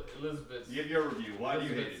right, Elizabeth. Give your review. Why do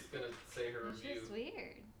you hate it? gonna say her It's just weird.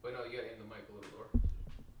 Wait, no, you gotta aim the mic a little lower.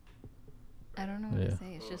 I don't know what Yeah. to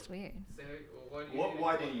say. It's just weird. Say, well, why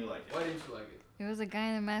Why didn't you like it? Why didn't you like it? There was a guy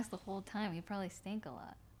in a mask the whole time. He probably stank a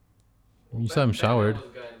lot. You saw him showered. Was a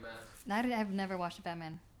guy in a mask. I've never watched a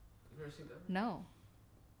Batman. You've never seen that? No.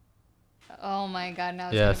 Oh my god, now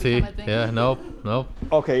it's Yeah, gonna see? become a thing. Yeah, nope.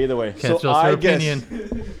 Okay, either way. Can't so trust her I guess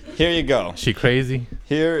opinion. here you go. She crazy.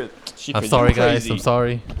 Here, she I'm crazy. sorry, You guys. crazy. I'm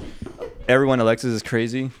sorry. Everyone, Alexis is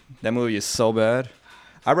crazy. That movie is so bad.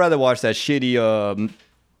 I'd rather watch that shitty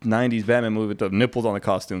 90s Batman movie with the nipples on the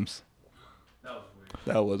costumes. That was weird.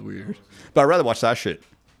 That was weird. But I'd rather watch that shit.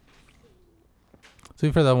 To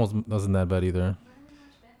be fair, that one wasn't that bad either.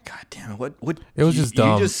 God damn it. What? It was just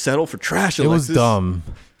dumb. You just settle for trash, It was Alexis. dumb.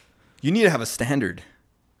 You need to have a standard.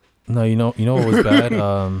 No, you know what was bad?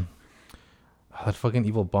 That fucking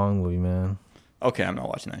Evil Bong movie, man. Okay, I'm not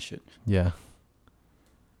watching that shit. Yeah.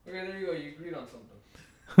 Okay, there you go. You agreed on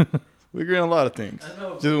something. We agree on a lot of things. I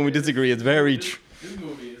know. Just when we disagree, it's very... This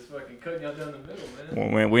movie is fucking cutting y'all down the middle,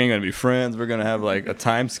 man. Well, we ain't gonna be friends. We're gonna have like a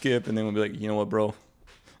time skip, and then we'll be like, you know what, bro?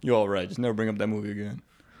 You all right? Just never bring up that movie again.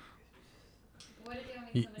 What did you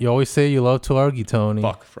want me to You always say you love to argue, Tony.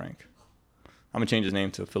 Fuck Frank. I'm gonna change his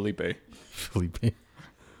name to Felipe. Felipe.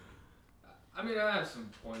 I mean, I have some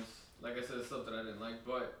points. Like I said, it's stuff that I didn't like,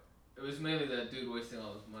 but it was mainly that dude wasting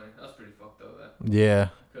all his money. That was pretty fucked up. That Yeah.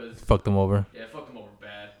 because Fucked them over. yeah, fucked him over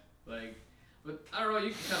bad. Like, but I don't know.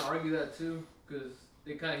 You can kind of argue that too, because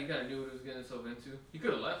he kind of knew what he was getting himself into. He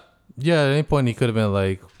could have left. Yeah, at any point he could have been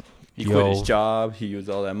like, He Yo. quit his job. He used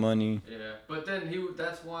all that money. Yeah, but then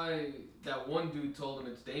that's why that one dude told him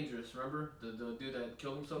it's dangerous. Remember the dude that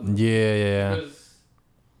killed himself? yeah. Because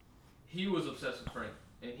he was obsessed with Frank,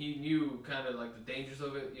 and he knew kind of like the dangers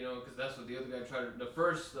of it, you know, because that's what the other guy tried to. The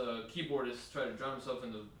first keyboardist tried to drown himself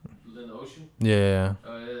in the ocean. Yeah.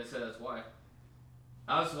 They said that's why.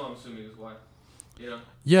 That's what I'm assuming is why. You know.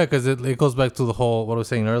 Yeah, because it goes back to the whole, what I was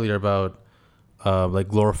saying earlier about like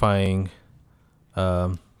glorifying,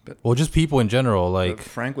 well, just people in general. But Like,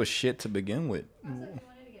 Frank was shit to begin with. I thought he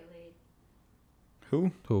wanted to get laid.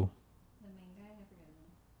 Who? who? The main guy, I forget his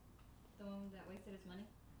name. The one that wasted his money.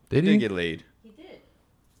 Did Did he? get laid. He did.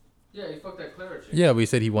 Yeah, he fucked that Clara chick. Yeah, but he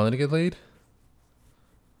said he wanted to get laid?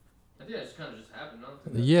 I think that just kind of just happened. I don't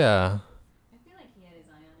think Yeah. I feel like he had his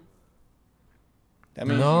eye on him.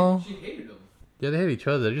 I mean, No. She hated him. Yeah, they hate each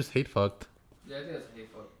other. They're just hate fucked. Yeah, I think that's a hate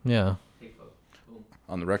fuck. Yeah. Hate fuck. Boom.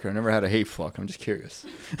 on the record, I never had a hate fuck. I'm just curious.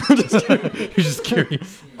 You're just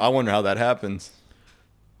curious. I wonder how that happens.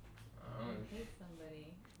 Hate somebody.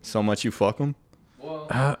 So much you fuck them. Well,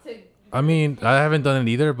 I mean, I haven't done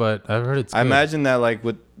it either, but I've heard it's I good. imagine that like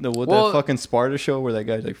with That fucking Sparta show where that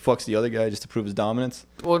guy like fucks the other guy just to prove his dominance?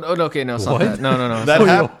 Well, okay, no, it's not What? that. No. That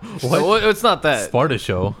happened. What? It's not that. Sparta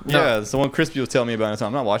show. No. Yeah, it's the one Crispy was telling me about. So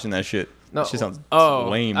I'm not watching that shit. No. That shit sounds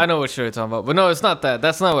lame. I know what show you're talking about, but no, it's not that.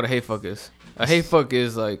 That's not what a hate fuck is. A hate fuck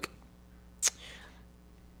is like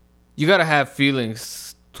you gotta have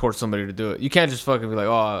feelings towards somebody to do it. You can't just fucking be like,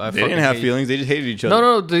 oh, They didn't have feelings. They just hated each other.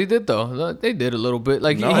 No, they did though. They did a little bit.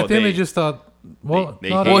 Like No, I think they they- just thought. Well, they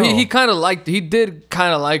not hate- at well, all. he kind of liked. He did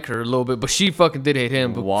kind of like her a little bit, but she fucking did hate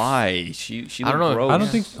him. But Why? She I don't looked know.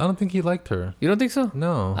 gross. I don't think he liked her. you don't think so?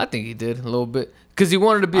 No. I think he did a little bit because he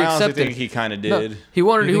wanted to be I honestly accepted. think he kind of No, did. he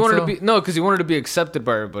wanted. You He think wanted so? to be because he wanted to be accepted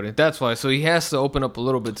by everybody. That's why. So he has to open up a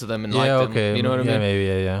little bit to them and Yeah. like Okay. them. You know what I Yeah. mean?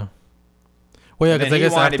 Maybe. Yeah. Well, yeah. And Because then I he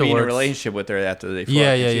guess wanted to be in a afterwards. relationship with her after they fucked.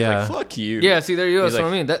 Yeah, and yeah, she's yeah. Like, fuck you. Yeah, see, there you go. He's That's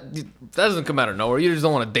what like- I mean. That doesn't come out of nowhere. You just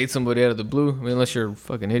don't want to date somebody out of the blue, I mean, unless you're a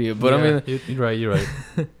fucking idiot. But I Yeah, mean, you're right. You're right.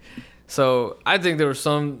 so I think there was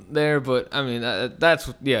some there, but I mean,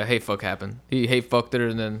 that's hate fuck happened. He hate fucked her,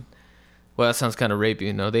 and then, well, that sounds kind of rapey,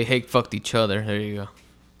 you know. They hate fucked each other. There you go.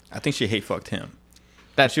 I think she hate fucked him.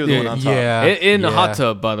 That She was the one on top. Yeah. in a hot yeah.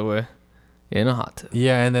 tub, by the way. In a hot tub.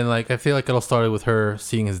 Yeah, and then like I feel like it all started with her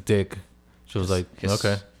seeing his dick. She was like, His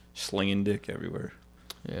okay, slinging dick everywhere.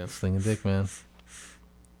 Yeah. slinging dick, man.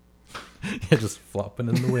 Yeah, just flopping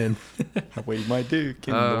in the wind. I wave my dick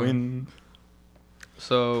in the Um, wind.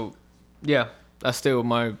 So, yeah, I stay with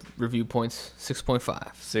my review points.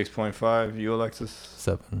 6.5. 6.5. You, Alexis?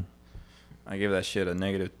 7. I give that shit a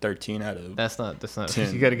negative 13 out of That's not.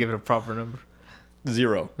 10. You got to give it a proper number.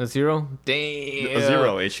 0. A 0. Damn. A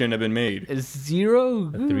 0. It shouldn't have been made. A 0.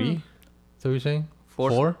 A 3. Is that what you're saying? 4.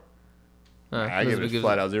 4? I give it a gives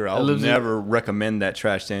flat out 0. I'll Elizabeth- never recommend that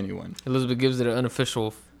trash to anyone. Elizabeth gives it an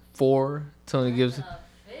unofficial 4. Tony gives it.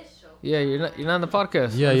 Official. Yeah, you're not on the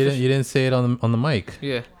podcast. Yeah, you didn't say it on the mic.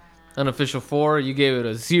 Yeah, unofficial 4. You gave it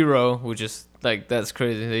a 0, which is like that's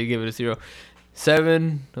crazy. That you gave it a 0.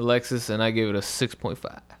 7, Alexis, and I gave it a 6.5.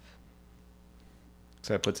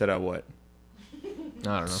 So that puts it at what?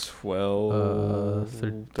 I don't know. 12.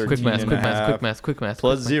 13 Quick math, and quick a math, half quick math, quick math.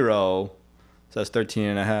 Plus quick math. 0. So that's 13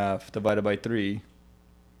 and a half divided by 3.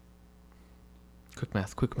 Quick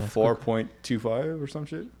math, quick math. 4.25 or some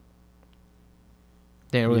shit.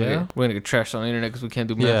 Damn, Yeah. we're gonna get trashed on the internet because we can't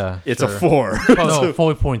do math. Yeah, It's sure. a 4. No,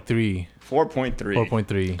 4.3. 4.3.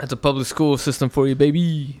 4.3. That's a public school system for you,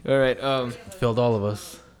 baby. All right. Failed all of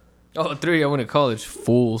us. 3. I went to college.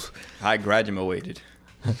 Fools. I graduated.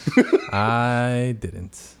 I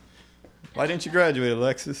didn't. Why didn't you graduate,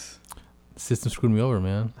 Alexis? The system screwed me over,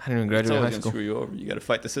 man. I didn't even It's graduate always high gonna school. screw you over. You got to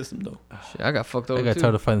fight the system, though. Shit, I got fucked over I got too.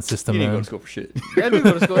 tired of fighting the system, You didn't go man. to school for shit. Yeah, I did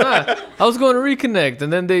go to school. Nah, I was going to reconnect,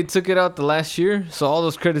 and then they took it out the last year, so all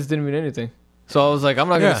those credits didn't mean anything. So I was like, I'm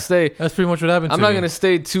not Yeah. gonna stay. That's pretty much what happened I'm to not me. gonna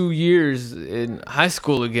stay 2 years in high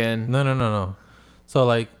school again. No. So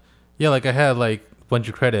like, yeah, like I had like a bunch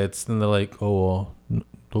of credits, and they're like, oh, well,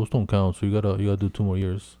 those don't count. So you gotta do 2 more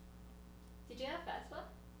years. Did you have FAFSA?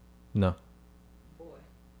 No. Boy.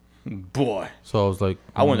 Boy. So I was like,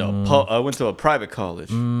 I went to a private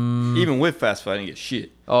college. Even with fast food, I didn't get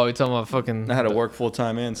shit. Oh, you talking about fucking? I had to work full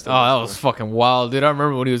time and Oh, stuff. that was fucking wild, dude. I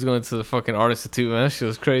remember when he was going to the fucking art institute, man. That shit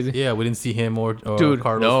was crazy. yeah, we didn't see him or Dude,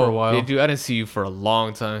 Carlos no, for a while. yeah, dude, I didn't see you for a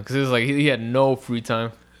long time because it was like he had no free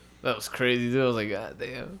time. That was crazy, dude. I was like, God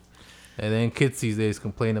damn. And then kids these days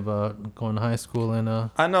complain about going to high school and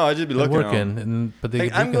I know. I just be and looking working, and but they Like,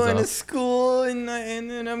 get I'm weekends going to off. school and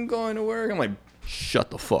then I'm going to work. I'm like,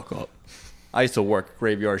 shut the fuck up. I used to work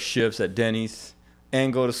graveyard shifts at Denny's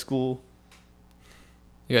and go to school.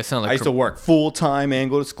 You guys sound like I used to work full time and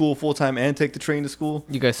go to school full time and take the train to school.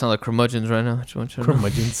 you guys sound like curmudgeons right now. What you want to know?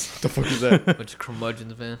 Curmudgeons. What the fuck is that? Bunch of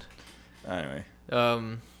curmudgeons, man. Anyway,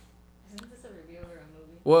 Isn't this a review or a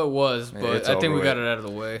movie? Well, it was, but It's I think over we got with. it out of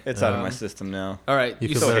the way. it's out of my system now. All right, You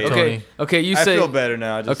you feel say, better, okay, Tony? okay. You I say feel better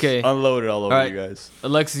now. I just okay. unload it all over All right. you guys.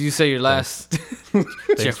 Alexis, you say your last.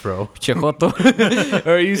 Thanks, bro. Chejoto.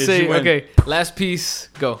 Or you Did say you win? okay. Last piece.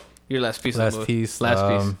 Go. Your last piece. of the Last movie. piece.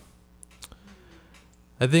 Last piece.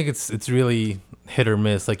 I think it's really hit or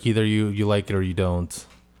miss. Like either you like it or you don't.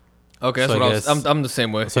 Okay, that's so what I I was. guess- I'm the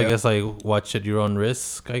same way. So yeah. I guess like watch at your own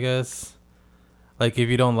risk. I guess. Like if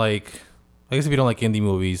you don't like, I guess if you don't like indie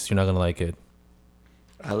movies, you're not gonna like it.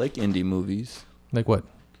 I like indie movies. Like what?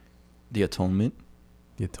 The Atonement.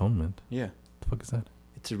 The Atonement. Yeah, The fuck is that?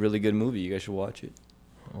 it's a really good movie. You guys should watch it.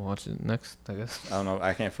 We'll watch it next, I guess. I don't know.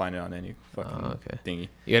 I can't find it on any fucking Okay. thingy.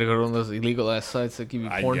 You gotta go to one of those illegal ass sites that give you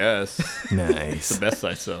I porn. guess. It's Nice. the best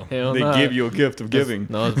site, so. Hell They nah. give you a gift of giving.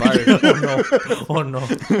 No, it's viral. Oh no.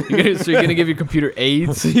 So you're gonna give your computer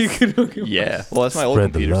AIDS so you can look at Yeah. Well, that's my old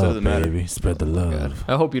Spread the computer, so it love, doesn't matter. baby. Spread the love.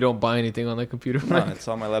 I hope you don't buy anything on that computer. No, it's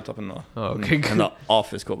on my laptop in the, Oh, okay, in good. the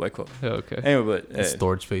office, quote by quote. Okay. Anyway, but hey.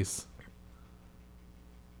 Storage space.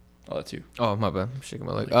 Oh, that's you. Oh, my bad. I'm shaking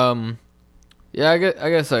my leg. Yeah, I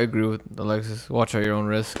guess I agree with Alexis. Watch at your own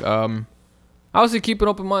risk. Obviously keep an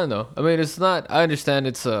open mind though. I mean, it's not. I understand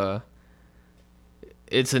it's an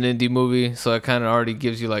indie movie, so it kind of already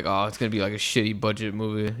gives you like, oh, it's gonna be like a shitty budget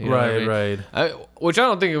movie. You know what I mean? Right. Which I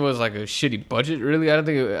don't think it was like a shitty budget. Really, I don't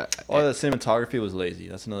think. Oh, the cinematography was lazy.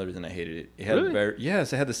 That's another reason I hated it. It had Really?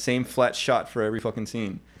 yes, it had the same flat shot for every fucking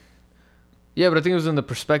scene. Yeah, but I think it was in the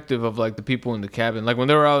perspective of like the people in the cabin, like when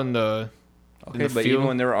they were out in the. Okay, but even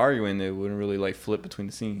when they were arguing, they wouldn't really like flip between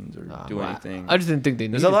the scenes or do anything. I just didn't think they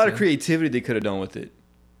needed There's a lot to. of creativity they could have done with it.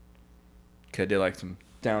 Could did like some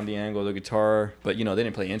down the angle of the guitar, but you know they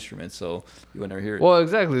didn't play instruments, so you would never hear it. Well,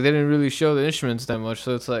 exactly. They didn't really show the instruments that much,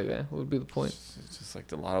 so it's like, what would be the point? It's just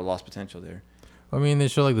like a lot of lost potential there. I mean, they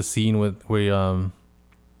show like the scene with where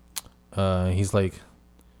he's like.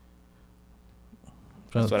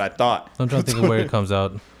 That's what I thought. I'm trying to think of where it comes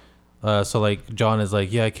out. So like John is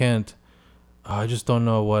like, yeah, I can't. I just don't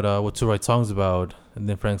know what to write songs about. And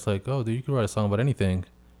then Frank's like, oh, dude, you can write a song about anything.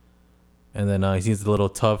 And then he sees the little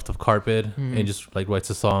tuft of carpet and just like writes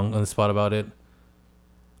a song on the spot about it.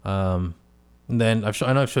 And then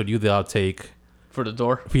I know I've showed you the outtake. For the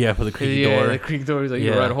door? Yeah, for the creaky Yeah, door. the creaky door. He's like,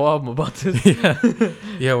 you Yeah. write a whole album about this.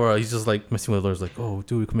 Yeah, where he's just like messing with the doors, like, oh,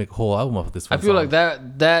 dude, we can make a whole album off of this. I one feel song.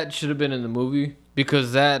 like that should have been in the movie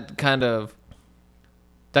because that kind of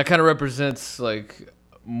represents like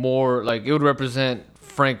more like it would represent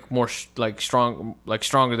Frank more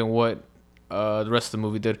stronger than what the rest of the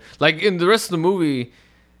movie did. Like in the rest of the movie,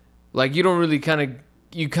 like you don't really kind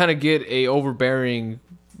of get a overbearing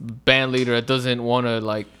band leader that doesn't want to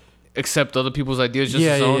like accept other people's ideas just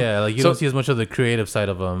his own. Yeah. Like you don't see as much of the creative side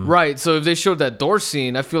of him. Right. So if they showed that door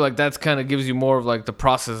scene, I feel like that's kind of gives you more of like the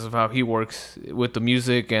process of how he works with the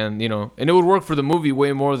music and, and it would work for the movie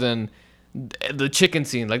way more than the chicken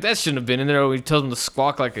scene. Like that shouldn't have been in there when he tells him to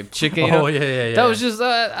squawk like a chicken. Oh, yeah. That was just,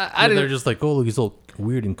 I didn't. They're just like, oh, look, he's all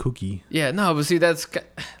weird and kooky. Yeah, no, but see, that's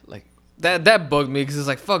like, that bugged me because it's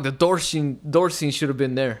like, fuck, the door scene should have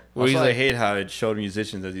been there. Where Also, he's I like, hate how it showed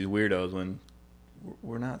musicians as these weirdos when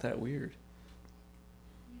we're not that weird.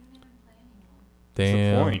 What's the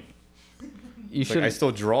Damn. point? you It's like, should I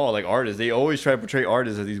still draw like artists. They always try to portray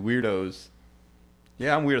artists as these weirdos.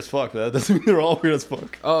 Yeah, I'm weird as fuck, but that doesn't mean they're all weird as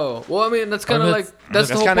fuck. Oh, well, I mean, that's kind of I mean, like, that's that's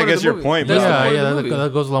the whole kinda point of gets the your movie. point, but- That's the Yeah, point of yeah, the that, movie.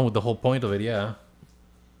 that goes along with the whole point of it, yeah.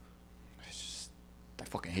 I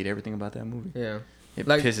fucking hate everything about that movie. Yeah. It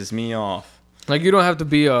Like- pisses me off. Like, you don't have to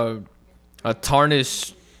be a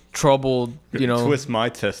tarnished, troubled, Twist my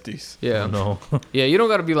testes. Yeah. Oh, no. Yeah, you don't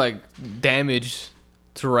got to be like damaged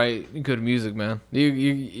to write good music, man.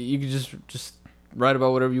 You can just write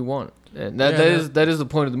about whatever you want. And that is the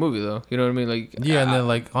point of the movie, though. You know what I mean? Like, Yeah, and then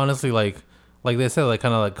like honestly, like they said, like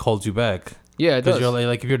kind of like holds you back yeah, it does. because you're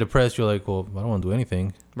like if you're depressed, you're like, well, I don't want to do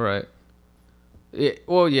anything. Right. Yeah,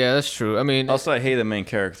 well, yeah, that's true. I mean, Also, I hate the main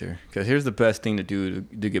character because here's the best thing to do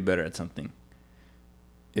to get better at something.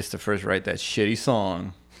 It's to first write that shitty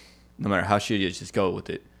song, no matter how shitty it is, just go with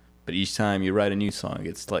it. But each time you write a new song, it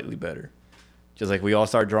gets slightly better. Just like we all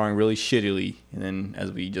start drawing really shittily, and then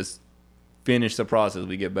as we just finish the process,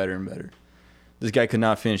 we get better and better. This guy could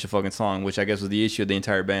not finish a fucking song, which I guess was the issue of the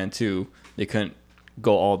entire band too. They couldn't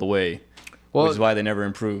go all the way, well, which is why they never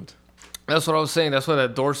improved. that's what I was saying. That's why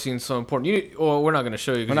that door scene's so important. We're not gonna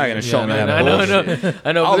show you. We're not gonna show me that I know. bullshit.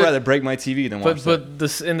 I know. I'll but- rather break my TV than watch that. But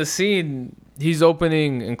this in the scene, he's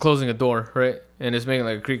opening and closing a door, right? And it's making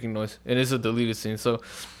like a creaking noise. And it's a deleted scene. So,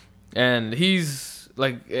 and he's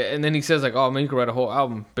like, and then he says like, "Oh man, you could write a whole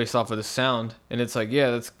album based off of the sound." And it's like, yeah,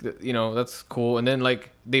 that's cool. And then like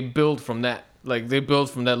they build from that. Like they build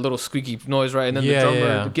from that little squeaky noise, right? And then the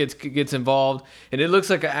drummer gets involved, and it looks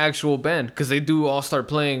like an actual band because they do all start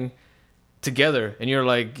playing together. And you're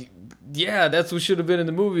like, yeah, that's what should have been in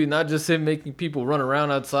the movie, not just him making people run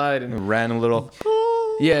around outside and Ran a little.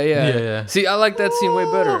 Yeah. See, I like that scene way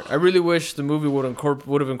better. I really wish the movie would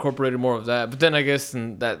have incorporated more of that. But then I guess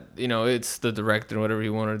it's the director and whatever he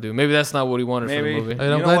wanted to do. Maybe that's not what he wanted Maybe. for the movie. I You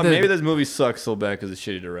don't know glad what? that- Maybe this movie sucks so bad because it's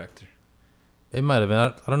shitty director. It might have been.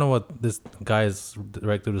 I don't know what this guy's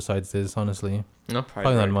director decides is, honestly. No.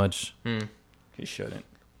 Probably not much. He shouldn't.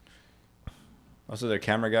 Also, their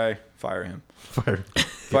camera guy, fire him. Fire.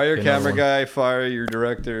 Fire Get camera another guy, fire your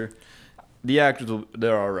director. The actors,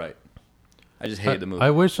 they're all right. I just hate the movie. I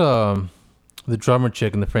wish the drummer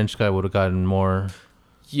chick and the French guy would have gotten more,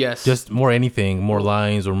 Yes. just more anything, more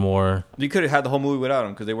lines or more. You could have had the whole movie without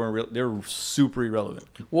them because they weren't. They were super irrelevant.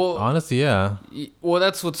 well, Honestly, yeah. well,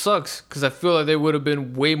 that's what sucks because I feel like they would have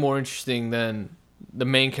been way more interesting than the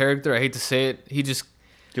main character. I hate to say it. He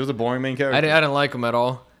He was a boring main character. I didn't like him at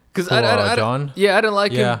all. Cause Who, John? Yeah, I didn't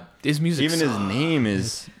like Yeah. him. His music. Even his sucked. name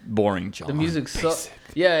is boring, John. The music sucked.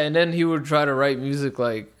 Yeah, and then he would try to write music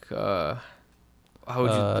like, how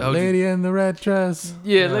would you? Lady in the red dress.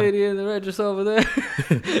 Yeah, lady in the red dress over there.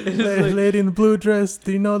 Lady in the blue dress.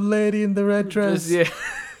 Do you know the lady in the red dress? Yeah.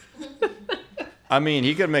 I mean,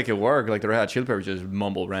 he could make it work. Like the Red Hot Chili Peppers just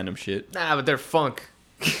mumble random shit. Nah, but they're funk.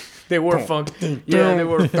 They were funk. Yeah, they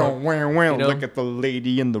were funk. You know? Look at the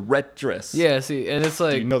lady in the red dress. Yeah, see, and it's Do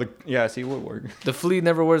like you know see, it would work. the Flea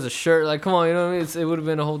never wears a shirt. Like, come on, you know what I mean? It would have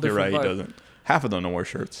been a whole You're different right, he vibe. doesn't. Half of them don't wear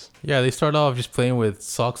shirts. Yeah, they start off just playing with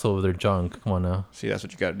socks over their junk. Come on now. See, that's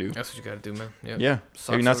what you gotta do. That's what you gotta do, man. Yeah. Yeah. Socks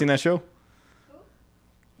Have you not over- seen that show?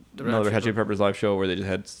 The No, the Red Hot Chili Chili Peppers live show where they just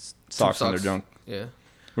had socks on their socks. junk. Yeah.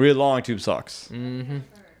 Really long tube socks. Mm-hmm.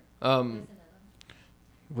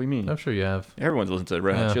 What do you mean? I'm sure you have. Everyone's listening to the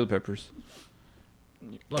Red Hot Yeah. Chili Peppers. A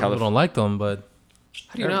lot of people don't like them, but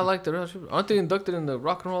How do you not like the Red Hot Chili Peppers? Aren't they inducted in the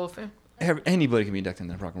Rock and Roll of Fame? Anybody can be inducted in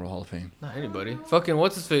the Rock and Roll Hall of Fame. Not anybody. Fucking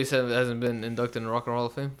what's his face hasn't been inducted in the Rock and Roll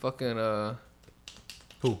of Fame. Fucking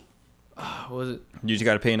who? what was it? You just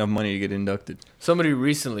gotta pay enough money to get inducted. Somebody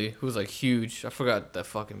recently who was like huge. I forgot that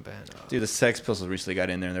fucking band. Dude, the Sex Pistols recently got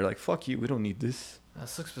in there and they're like, "Fuck you, we don't need this."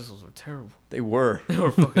 Sex Pistols were terrible. They were. They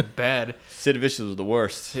were fucking bad. Sid Vicious was the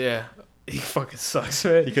worst. Yeah. He fucking sucks,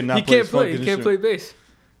 man. He could not He play can't his play. fucking He can't play bass.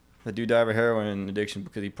 The dude died of a heroin addiction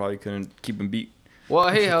because he probably couldn't keep him beat. Well,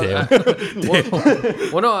 I hate how.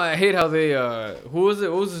 Damn. well, no, I hate how they. Who was it?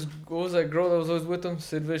 What was that girl that was always with them?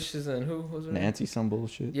 Sid Vicious and who was her name? Nancy, some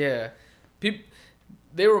bullshit. Yeah, they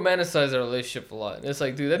romanticize their relationship a lot. And it's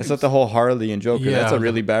like, dude, That's not the whole Harley and Joker. That's Yeah. a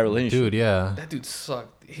really bad relationship. dude, yeah. that dude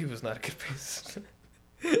sucked. He was not a good bassist.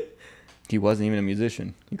 He wasn't even a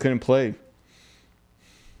musician. He couldn't play.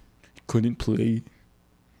 Couldn't play.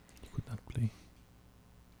 Could not play.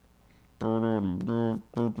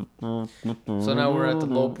 So now we're at the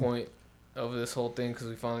low point of this whole thing because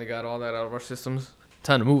we finally got all that out of our systems.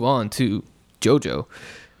 Time to move on to JoJo.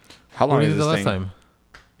 How long What is did this the last thing? time?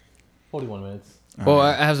 41 minutes. Well,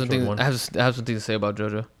 I have Short something. one. I have something to say about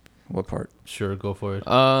JoJo. What part? Sure, go for it.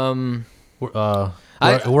 I-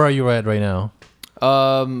 Where are you at right now?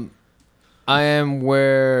 I am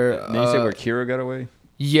where. Did you say where Kira got away?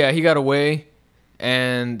 Yeah, he got away,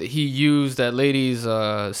 and he used that lady's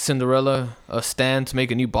Cinderella stand to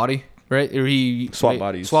make a new body, right? Or he Swap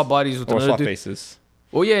bodies. Swap bodies with Or another swap dude. faces.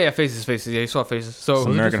 Oh yeah, faces. Yeah, he swapped faces. So Some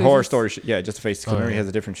he American just Horror faces? Story. Yeah, just a face. Because Oh, remember, he yeah. has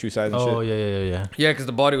a different shoe size and Oh, shit. yeah. yeah, because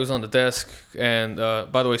the body was on the desk, and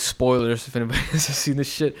by the way, spoilers if anybody has seen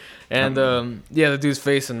this shit. And yeah, the dude's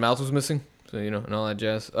face and mouth was missing, so you know, and all that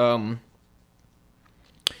jazz.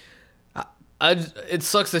 It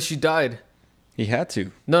sucks that she died. He had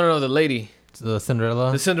to. No, the lady, The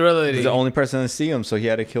Cinderella. the Cinderella lady. He's the only person to see him, so he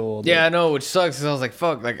had to kill all the... Yeah, I know, which sucks. 'Cause I was like,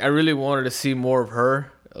 fuck. Like, I really wanted to see more of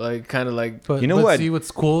her. Like, kind of like. But You know but what? See what's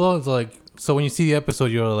cool though? It's like so when you see the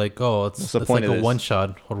episode, you're like, oh, What's it's the point like of a this? one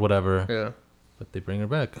shot or whatever. Yeah. But they bring her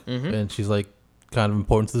back, Mhm. and she's like kind of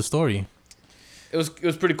important to the story. It was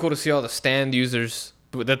pretty cool to see all the stand users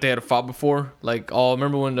that they had fought before. Like,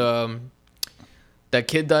 remember when that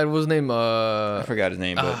kid died? What was his name? I forgot his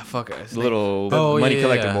name, but Fuck. His the name. little Oh, money yeah,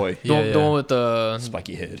 collector yeah. boy. The one with the.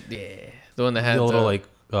 Spiky head. Yeah. The one that had The little like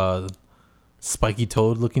spiky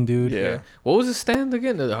toad looking dude. Yeah. What was his stand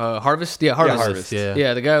again? Harvest? Yeah, Harvest. Harvest. Yeah.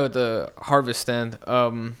 Yeah, the guy with the harvest stand.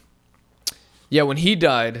 Yeah, when he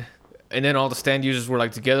died, and then all the stand users were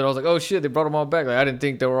like together, I was like, oh shit, they brought them all back. Like I didn't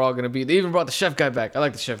think they were all gonna be. They even brought the chef guy back. I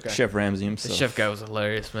like the chef guy. Chef Ramsay The himself. chef guy was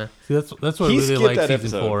hilarious, man. See, that's what He I really skipped like that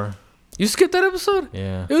season episode. 4. You skipped that episode?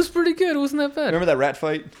 Yeah. It was pretty good. It wasn't that bad. Remember that rat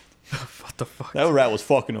fight? What the fuck? That rat was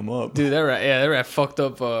fucking him up. Dude, that rat fucked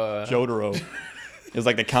up. Jotaro. It was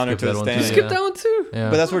like the counter Skip to that the one stand. too. You Yeah. skipped that one too. Yeah.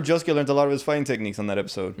 But that's where Josuke learned a lot of his fighting techniques on that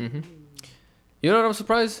episode. You know what I'm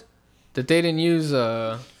surprised? That they didn't use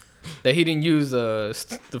that he didn't use the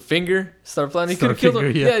finger Star Platinum. He could have killed him.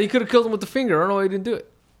 Starfinger, Yeah, yeah. he could have killed him with the finger. I don't know why he didn't do it.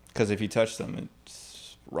 Because if he touched them, it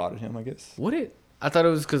rotted him, I guess. Would it? I thought it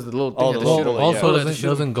was because the little thing. Oh, had the to little shoot him. bullet, also, yeah. Bullet had to it shoot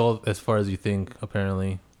him. doesn't go as far as you think.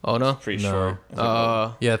 Apparently. Oh no. Pretty No. short. It's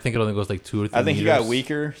like Yeah, I think it only goes like 2 or 3 I think he meters. got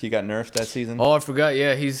weaker. He got nerfed that season. Oh, I forgot.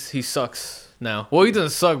 Yeah, he sucks. now. Well, he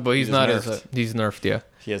doesn't suck, but he's He's not nerfed. as he's nerfed. Yeah,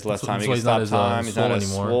 He has less So- time. so He can he's not stop as, time. He's not swole as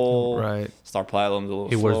anymore. swole. right. Star Platinum's a little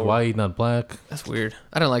He wears slower. white, not black. That's weird.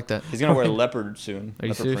 I don't like that. He's gonna wear leopard soon. Are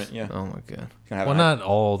you leopard serious? print, yeah. Oh my god. He's gonna have Well, not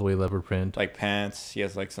all the way leopard print. like pants. He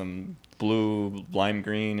has like some blue, lime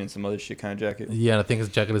green, and some other shit kind of jacket. Yeah, and I think his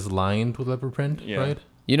jacket is lined with leopard print, Yeah. right?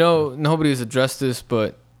 You know, nobody's addressed this,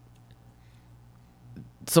 but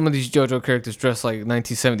some of these JoJo characters dress like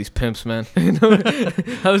 1970s pimps, man.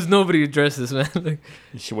 How does nobody address this, man? Like,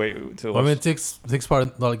 You should wait until. Well, I mean, it takes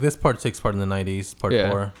part like this part takes part in the 90s, part Yeah.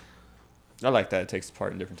 4. I like that. It takes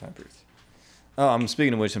part in different time periods. Oh, I'm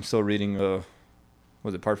speaking of which, I'm still reading.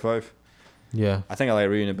 Was it part 5? Yeah, I think I like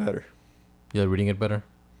reading it better. yeah, reading it better.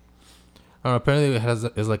 I don't know, apparently it has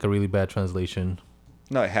is like a really bad translation.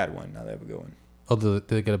 No, I had one. Now they have a good one. Oh, did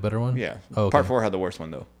they get a better one? Yeah. Oh, okay. Part 4 had the worst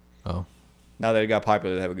one though. Oh, Now that it got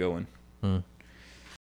popular, they have a good one. hmm.